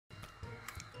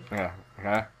Okay.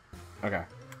 Okay. Okay.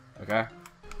 Okay.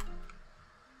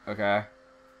 Okay.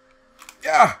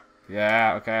 Yeah!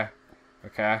 Yeah, okay.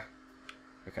 Okay.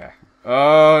 Okay.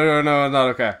 Oh, no, no, not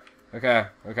okay. Okay.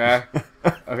 Okay.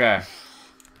 Okay.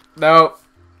 No.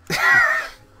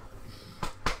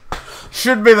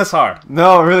 Shouldn't be this hard.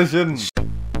 No, it really shouldn't.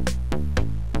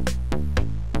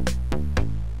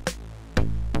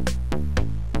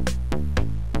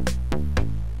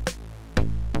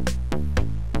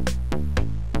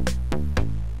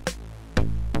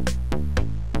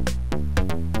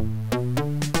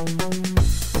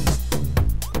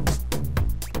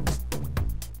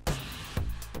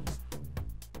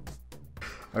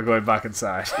 I'm going back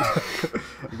inside.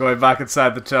 I'm going back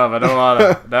inside the tub. I don't want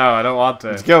to. No, I don't want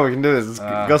to. Let's go, we can do this.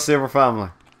 Let's go save our family.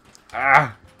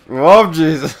 Ah! Oh,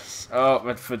 Jesus. Oh,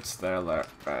 my foot's there.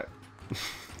 Right.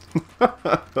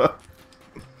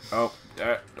 Oh,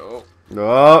 yeah, no.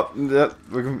 Oh, yep,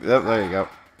 yep, there you go.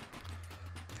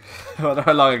 I wonder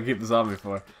how long I can keep the zombie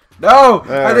for. No!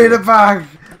 There I need it back!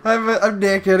 I'm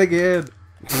naked again.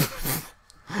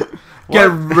 Get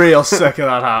real sick of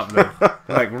that happening.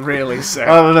 Like, really sick.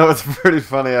 I don't know, it's pretty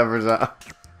funny every time.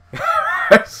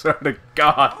 I swear to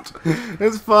God.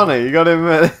 It's funny, you gotta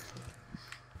admit it.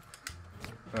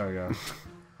 There we go.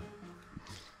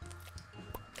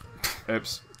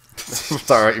 Oops.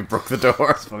 It's alright, you broke the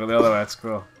door. It's fucking the other way, it's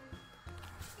cool.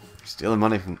 Stealing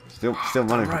money from... Steal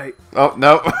money from... Right. Oh,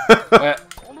 no.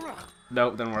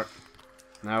 No, didn't work.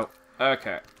 No.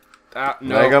 Okay. No.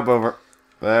 Leg up over.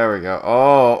 There we go.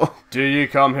 Oh. Do you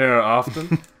come here often?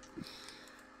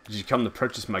 Did you come to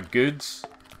purchase my goods?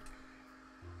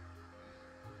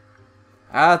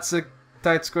 That's a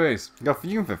tight squeeze. Go for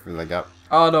you, 50 leg up.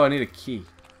 Oh no, I need a key.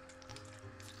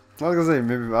 I was gonna say,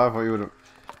 maybe I thought you would have...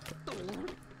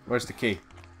 Where's the key?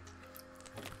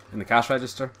 In the cash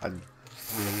register? I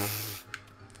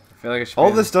feel like it should All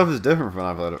be this stuff is different from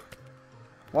when I played it.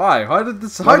 Why? How did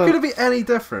this? How could it be any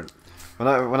different? When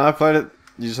I played it,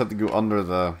 you just had to go under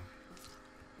the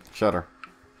shutter.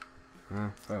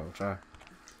 Oh, well, we'll try.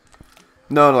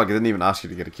 No, like it didn't even ask you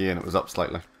to get a key, and it was up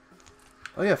slightly.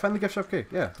 Oh yeah, find the gift shop key.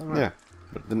 Yeah, right. Yeah,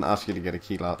 but it didn't ask you to get a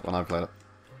key when I played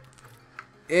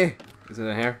it. Is it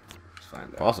in here? Let's find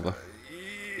out. Possibly.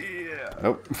 Yeah.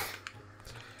 Nope.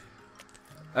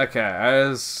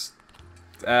 Okay,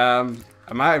 am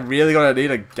I really gonna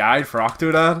need a guide for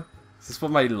Octodad? Is this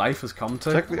what my life has come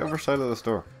to? Check the other side of the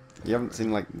store. You haven't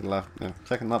seen like the left. Yeah,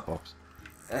 check in that box.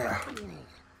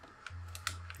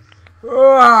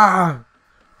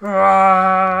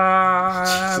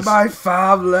 My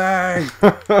family.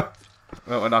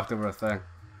 Oh, I knocked over a thing.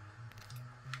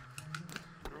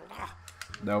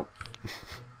 Nope.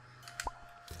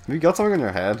 Have you got something on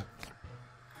your head?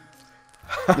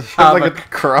 You have like a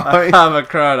crown. I have a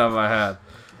crown on my head.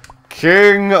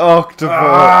 King Octopus.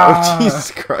 Oh, Jesus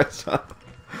Christ.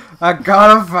 I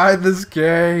gotta find this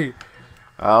key.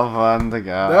 I'll find the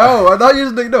guy. No, I'm not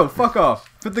using the... No, fuck off.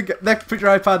 Put your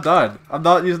iPad down. I'm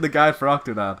not using the guide for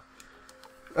Octodad.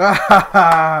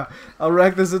 I'll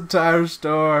wreck this entire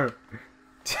store.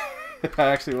 I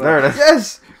actually will. There it is.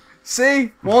 Yes!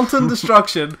 See? Wanton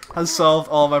destruction has solved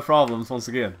all my problems once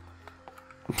again.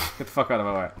 Get the fuck out of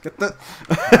my way. Get the...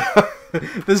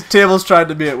 This table's trying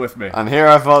to be it with me. And here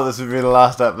I thought this would be the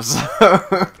last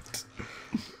episode.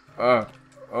 Why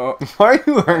are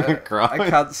you wearing a crown? I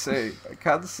can't see. I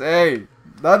can't see.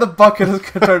 Now the bucket has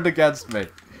turned against me.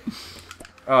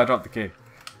 Oh, I dropped the key.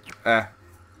 There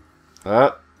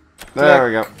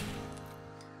we go.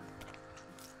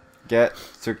 Get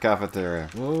to cafeteria.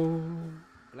 Whoa.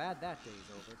 Glad that day's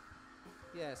over.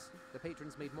 Yes, the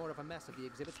patrons made more of a mess of the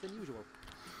exhibits than usual.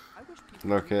 I wish people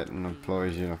Look at an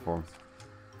employee's uniform.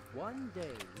 one day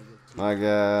we will I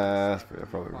guess we'll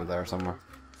probably be there somewhere.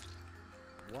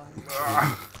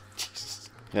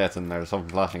 Yeah, it's in there. There's something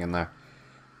flashing in there.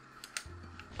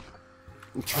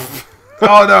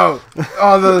 Oh no!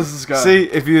 Oh, this is good. See,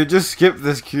 if you had just skipped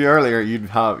this queue earlier, you'd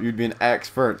be an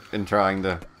expert in trying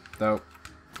to. Nope.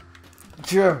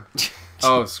 Sure.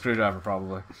 Oh, screwdriver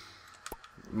probably.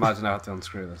 Imagine I have to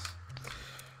unscrew this.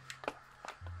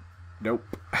 Nope.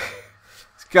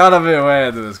 It's gotta be a way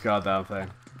into this goddamn thing.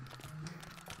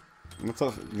 What's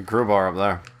up? The crowbar up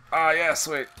there. Oh yeah,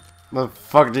 sweet. The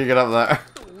fuck do you get up there?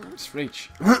 Just reach.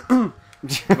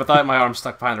 Without my arm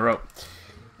stuck behind a rope.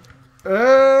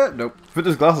 Nope. Put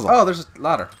those glasses on. Oh, there's a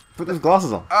ladder. Put those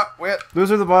glasses on. Ah, wait.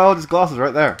 Those are the biologist glasses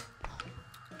right there.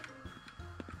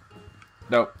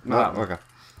 Nope. Not Oh, okay.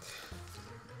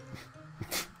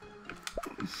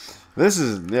 This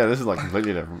is like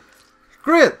completely different.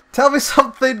 Great. Tell me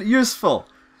something useful.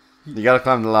 You gotta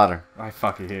climb the ladder. I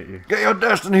fucking hate you. Get your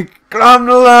destiny. Climb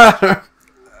the ladder.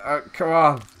 Come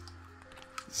on.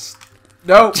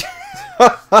 No!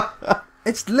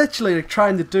 It's literally like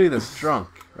trying to do this drunk.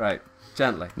 Right,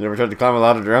 gently. You ever tried to climb a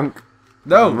ladder drunk?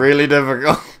 No! Really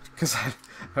difficult. Because I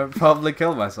would probably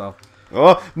kill myself.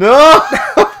 Oh, no!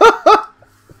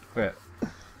 Wait.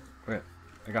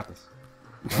 I got this.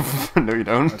 No, you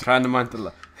don't. I'm trying to mount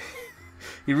the...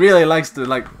 He really likes to,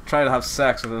 like, try to have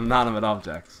sex with inanimate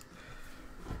objects.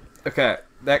 Okay,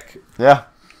 Nick. Yeah.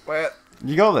 Wait.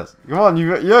 You got this. Come on,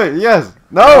 yeah, yes.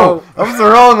 No! No. That was the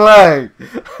wrong leg.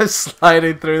 I'm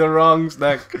sliding through the rungs,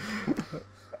 Nick.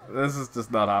 This is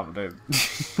just not happening.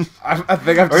 I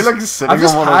think Are you, like, sitting I've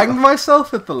just on one hanged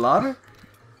myself at the ladder.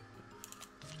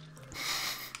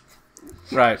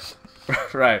 Right.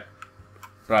 Right.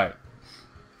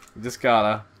 You just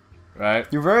gotta. Right.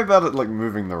 You're very bad at, like,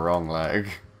 moving the wrong leg.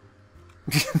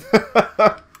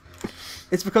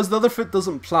 It's because the other foot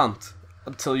doesn't plant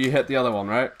until you hit the other one,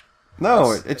 right?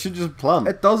 No, it should just plant.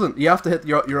 It doesn't. You have to hit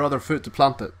your other foot to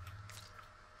plant it.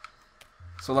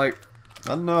 So, like... I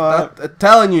don't know. I'm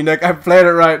telling you, Nick, I'm playing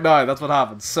it right now. That's what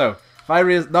happens. So, if I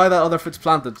raise... Now that other foot's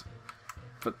planted,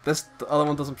 but the other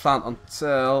one doesn't plant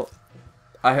until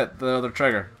I hit the other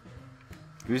trigger.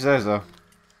 Who says so?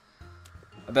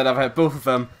 And then if I hit both of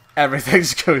them, everything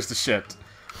just goes to shit.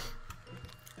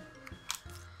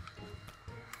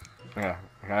 Okay.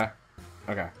 Yeah,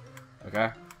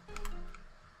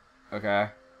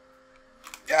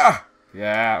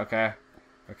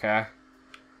 okay.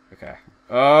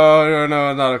 Oh,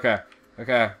 no, not okay.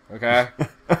 Okay.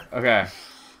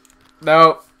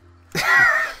 No.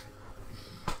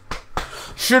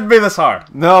 Shouldn't be this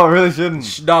hard. No, it really shouldn't.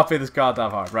 Should not be this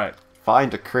goddamn hard, right.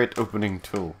 Find a crate opening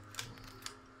tool.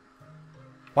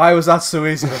 Why was that so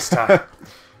easy this time?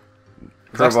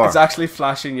 It's actually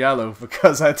flashing yellow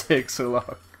because I take so long.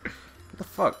 What the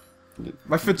fuck?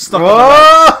 My foot's stuck in the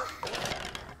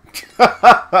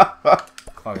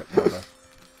Fuck it.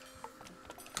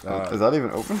 Whatever. Is that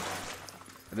even open?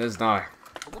 It is now.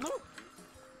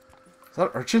 Is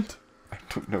that urgent? I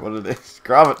don't know what it is.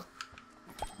 Grab it.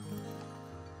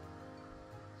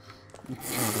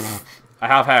 I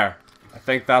have hair. I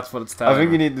think that's what it's telling I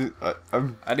think me. you need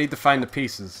to... I need to find the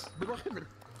pieces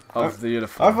of the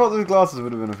uniform. I thought those glasses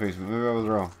would have been a face, but maybe I was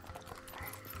wrong.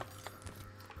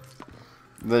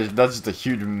 That's just a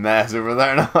huge mess over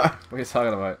there now. What are you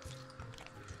talking about?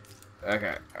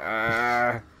 Okay.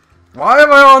 Why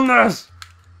am I on this?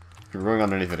 You're going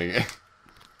underneath it again.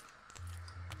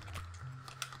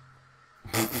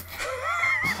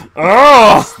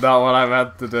 Oh! That's not what I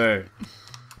meant to do.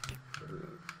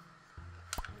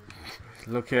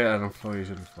 Look at an employee's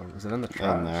uniform. Is it in the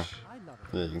trash? In there. I love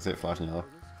it. Yeah, you can see it flashing yellow.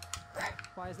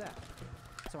 Why is that?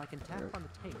 So I can tap on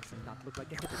the tapes and not look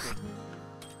like everything.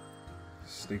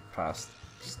 Sneak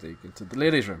into the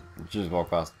ladies' room. You should just walk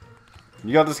past.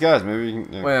 You got this, guys. Maybe you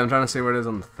can... Yeah. Wait, I'm trying to see where it is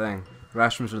on the thing.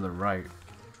 Restrooms are the right.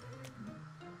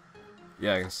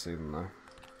 Yeah, I can see them now.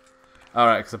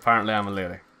 Alright, because apparently I'm a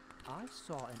lady. I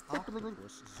saw an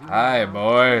octopus zoom Hi, around.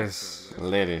 boys.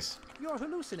 Ladies. You're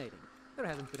hallucinating. There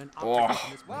hasn't been an Oh. octopus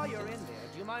in this. While you're in there,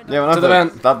 do you mind? Yeah, when To the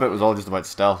vent. that bit was all just about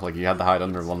stealth. Like, you had to hide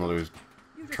under one of those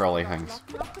You just trolley forgot things.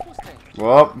 to lock the octopus tank.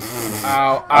 Whoop.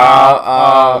 Ow,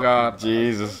 Ow, oh god.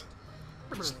 Jesus.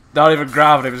 Not even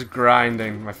gravity, it was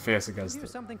grinding my face against Here's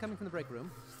it. something coming from the break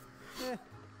room.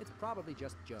 It's probably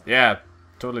just Joe. Yeah,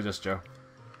 totally just Joe.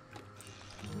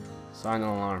 Sign an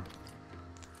alarm.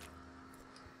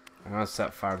 I'm gonna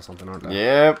set fire to something, aren't I?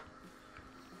 Yep.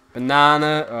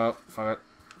 Banana. Oh, fuck it.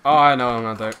 Oh, I know what I'm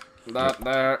gonna do. That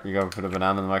there. You gotta put a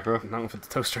banana in the microwave. I'm not gonna put the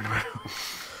toaster in the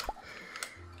microwave.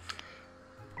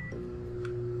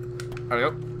 There we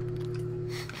go.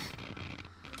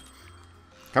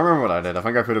 Can't remember what I did. I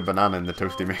think I put a banana in the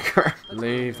toasty maker.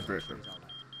 Leave the break room.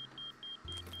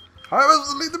 How am I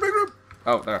supposed to leave the break room?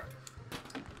 Oh, there.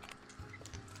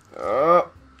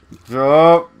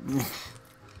 Drop. You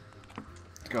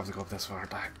have to go up this far,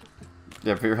 aren't I?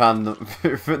 Yeah, put your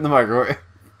foot in the microwave.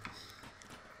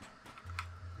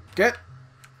 Get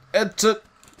into.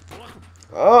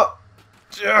 Oh.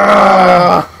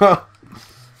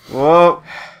 Whoa.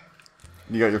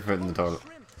 You got your foot in the toilet.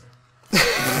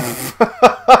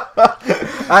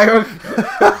 I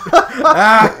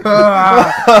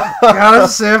gotta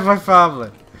save my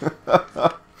family.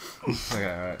 Okay,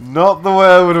 alright. Not the way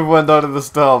I would have went out of the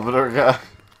stall, but okay.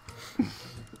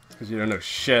 Because you don't know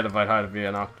shit about how to be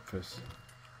an octopus.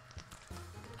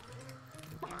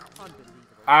 Unbelievable.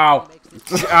 Ow!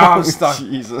 Makes it- Ow, I'm stuck.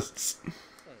 Jesus. Hey,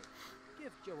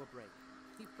 give Joe a break.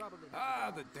 He probably.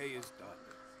 The day is done.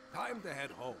 Time to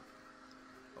head home.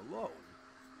 Alone.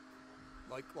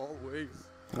 Like always.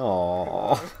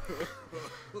 Aww.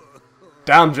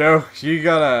 Damn, Joe. You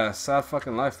got a sad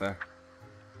fucking life there.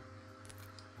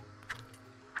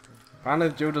 Apparently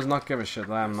Joe does not give a shit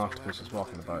that I am an octopus just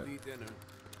walking about. Eat dinner.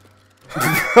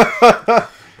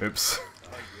 Oops.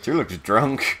 Joe looks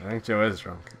drunk. I think Joe is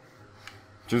drunk.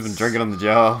 Joe's been drinking on the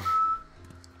job.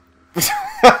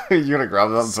 You're gonna grab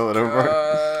that and pull it over.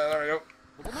 There we go.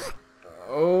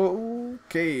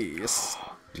 Okay. Yes.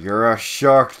 You're a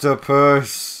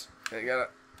sharktopus. I got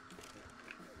it.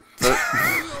 You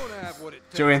don't have what it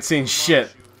Joe takes ain't seen to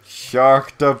shit.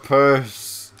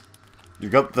 Sharktopus. You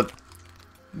got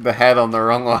the head on the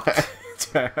wrong way.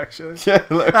 Actually. Yeah,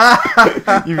 look.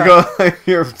 You've got like,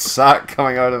 your sack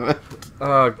coming out of it.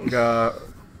 Oh god.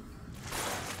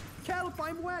 Kelp,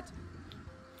 I'm wet.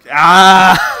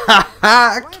 Ah!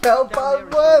 Kelp, Down I'm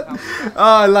there wet. is Oh,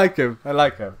 I like him. I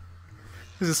like him.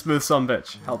 He's a smooth son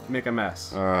bitch. Help make a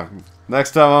mess.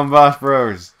 Next time on Bash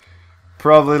Bros.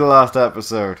 Probably the last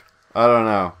episode. I don't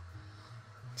know.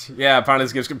 Yeah, apparently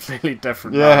this game's completely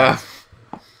different. Yeah.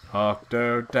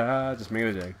 Octodad, just make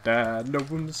it a joke. Dad, no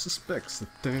one suspects the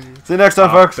thing. See you next time,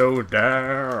 folks.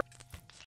 Octodad.